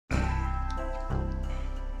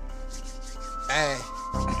Hey,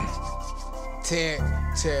 tear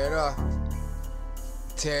it off,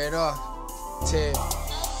 tear it off, tear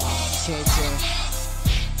KINGTEAM.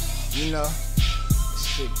 You know, this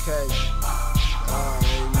shit crazy.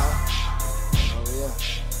 Already know. Oh yeah,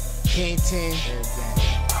 KINGTEAM, everything.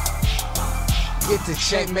 Get the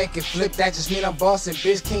check, make it flip, that just mean I'm bossing,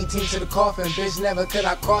 bitch. KINGTEAM to the coffin, bitch. Never could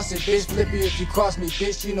I cross it, bitch. Flip you if you cross me,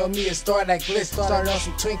 bitch. You know me, a star that glitz. Started on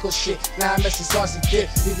some twinkle shit, now I'm messy saucy dip.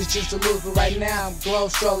 Niggas just to lose, but right now I'm glow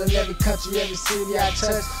strolling every country, every city I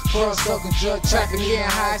touch. Pearl soaking, drug traffic, getting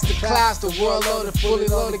high as the clouds. The world loaded, fully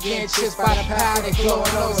loaded, getting chips by the pound. They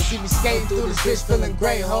flowing over, see me skating through this bitch, feeling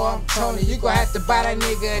great, ho. I'm Tony. You gon' have to buy that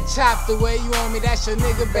nigga a chop. The way you on me, that's your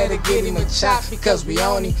nigga. Better get him a chop because we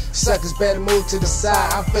own him. Suckers better move to the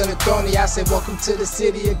side. I'm feeling thorny. I said, welcome to the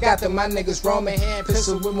city. You got them, my niggas roaming. Hand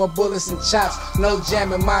pistol with more bullets and chops. No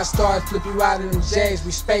jamming, my stars flip you out of them J's.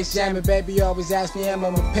 We space jamming, baby. Always ask me, am I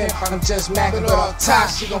a pimp? I'm just macking, but off top,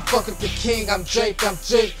 she gon' fuck with the king. I'm draped, I'm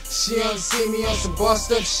draped. She only see me on some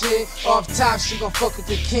bossed up shit. Off top, she gon' fuck with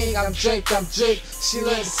the king. I'm draped, I'm draped. She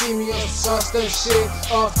love to see me on some sauced up shit.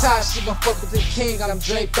 Off top, she gon' fuck with the king. I'm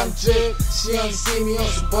draped, I'm draped. She only see me on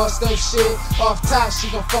some bossed up shit. Off top, she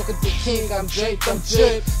gon' fuck with the king. I'm draped, I'm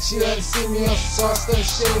draped. She love to see me on some sauced up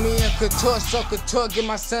shit. Me and Couture, so Couture, get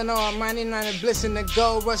my son on. Money, none of bliss in the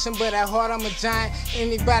gold rushing, but at heart I'm a giant.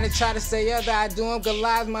 Anybody try to say other, I do them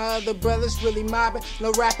Goliath. My other brothers really mobbing,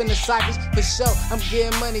 no rapping the cyphers for sure. I'm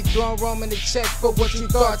getting money, throwing Rome in the check for what you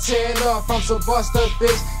thought. Tear it off, I'm so bossed up,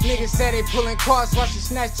 bitch. Niggas say they pulling cars, watch you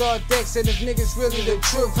snatch all decks. And if niggas really the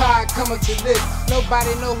truth, how I come up to this?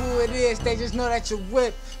 Nobody know who it is, they just know that you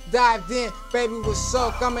whip. Dived in, baby was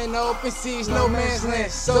soaked. I'm in the open seas, no man's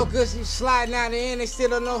land. So good you sliding out in, they still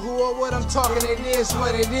don't know who or what I'm talking. It is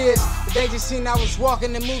what it is. But they just seen I was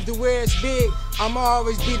walking and moved to where it's big. I'ma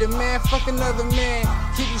always be the man, fuck another man.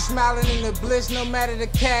 Keep you smiling in the bliss, no matter the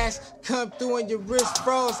cash. Come through and your wrist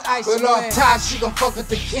froze, ice. But off top, she gon' fuck with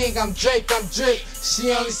the king. I'm draped, I'm draped.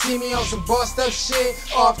 She only see me on some bossed up shit.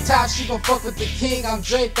 Off top, she gon' fuck with the king. I'm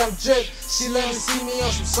draped, I'm draped. She let me see me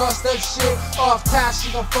on some sauced up shit. Off top,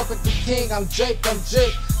 she gon' fuck with the king. I'm draped, I'm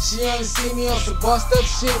draped. She only see me on some bossed up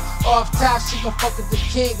shit. Off top, she gon' fuck with the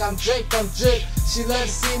king. I'm draped, I'm draped. She let me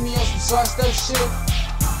see me on some sauced up shit.